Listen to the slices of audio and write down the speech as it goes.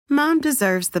Mom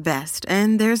deserves the best,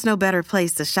 and there's no better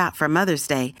place to shop for Mother's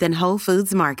Day than Whole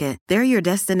Foods Market. They're your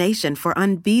destination for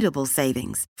unbeatable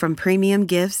savings, from premium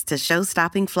gifts to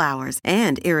show-stopping flowers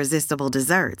and irresistible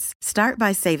desserts. Start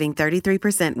by saving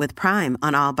 33% with Prime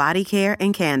on all body care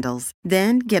and candles.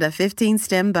 Then get a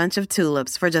 15-stem bunch of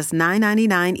tulips for just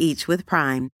 $9.99 each with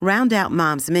Prime. Round out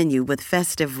Mom's menu with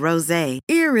festive rosé,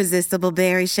 irresistible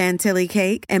berry chantilly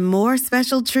cake, and more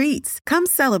special treats. Come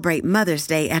celebrate Mother's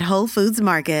Day at Whole Foods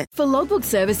Market. For logbook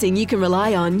servicing you can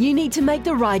rely on, you need to make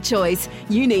the right choice.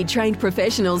 You need trained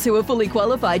professionals who are fully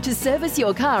qualified to service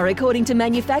your car according to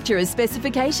manufacturer's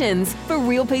specifications. For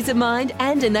real peace of mind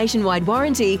and a nationwide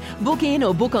warranty, book in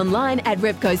or book online at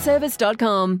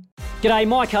repcoservice.com. G'day,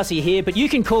 Mike Hussey here, but you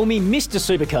can call me Mr.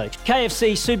 Supercoach.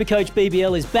 KFC Supercoach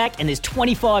BBL is back and there's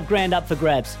 25 grand up for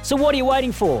grabs. So what are you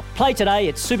waiting for? Play today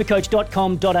at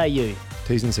supercoach.com.au.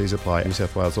 T's and C's apply. New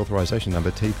South Wales authorisation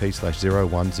number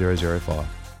TP/01005.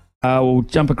 We'll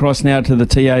jump across now to the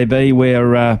TAB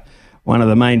where one of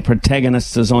the main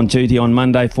protagonists is on duty on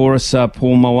Monday for us,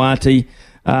 Paul Moati.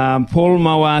 Paul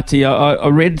Moati, I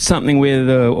read something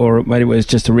where, or maybe it was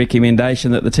just a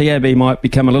recommendation, that the TAB might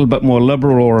become a little bit more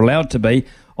liberal, or allowed to be,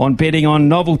 on betting on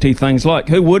novelty things like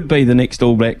who would be the next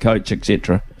All Black coach,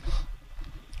 etc.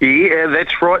 Yeah,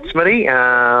 that's right, Smitty.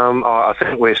 I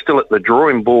think we're still at the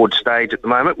drawing board stage at the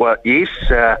moment. Well, yes,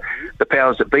 the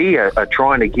powers that be are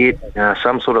trying to get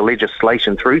some sort of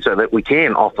legislation through so that we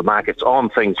can offer markets on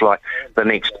things like the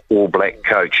next All Black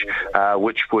coach,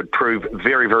 which would prove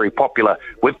very, very popular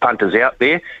with punters out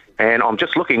there. And I'm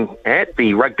just looking at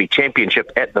the Rugby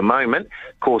Championship at the moment.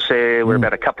 Of course, we're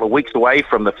about a couple of weeks away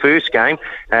from the first game.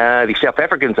 The South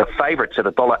Africans are favourites at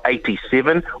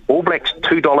 $1.87. All Blacks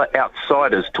 $2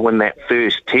 outsiders to win that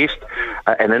first test.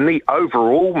 And in the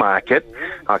overall market,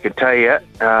 I can tell you,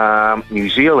 New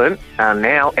Zealand are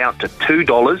now out to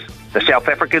 $2. The South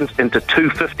Africans into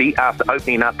 $2.50 after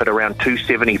opening up at around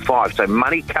 $2.75. So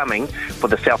money coming for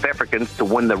the South Africans to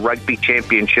win the Rugby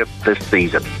Championship this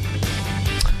season.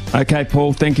 Okay,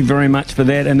 Paul, thank you very much for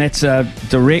that. And that's a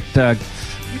direct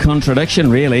contradiction,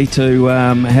 really, to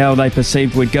how they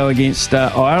perceived we'd go against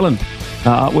Ireland.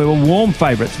 We were warm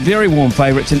favourites, very warm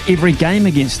favourites in every game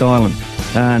against Ireland.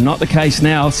 Not the case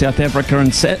now. South Africa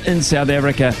in South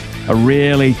Africa, a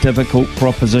really difficult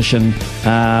proposition.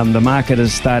 The market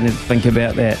is starting to think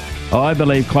about that. I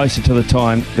believe closer to the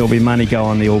time there'll be money go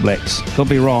on the All Blacks. Could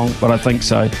be wrong, but I think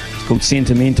so. It's called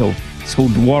sentimental. It's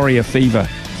called warrior fever.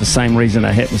 The same reason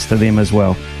it happens to them as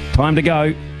well. Time to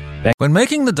go. When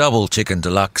making the double chicken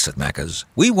deluxe at Macca's,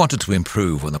 we wanted to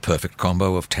improve on the perfect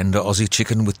combo of tender Aussie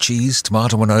chicken with cheese,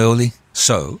 tomato and aioli.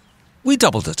 So, we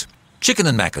doubled it. Chicken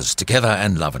and Macca's, together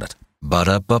and loving it.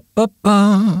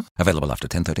 Ba-da-ba-ba-ba. Available after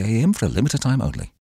 10:30am for a limited time only.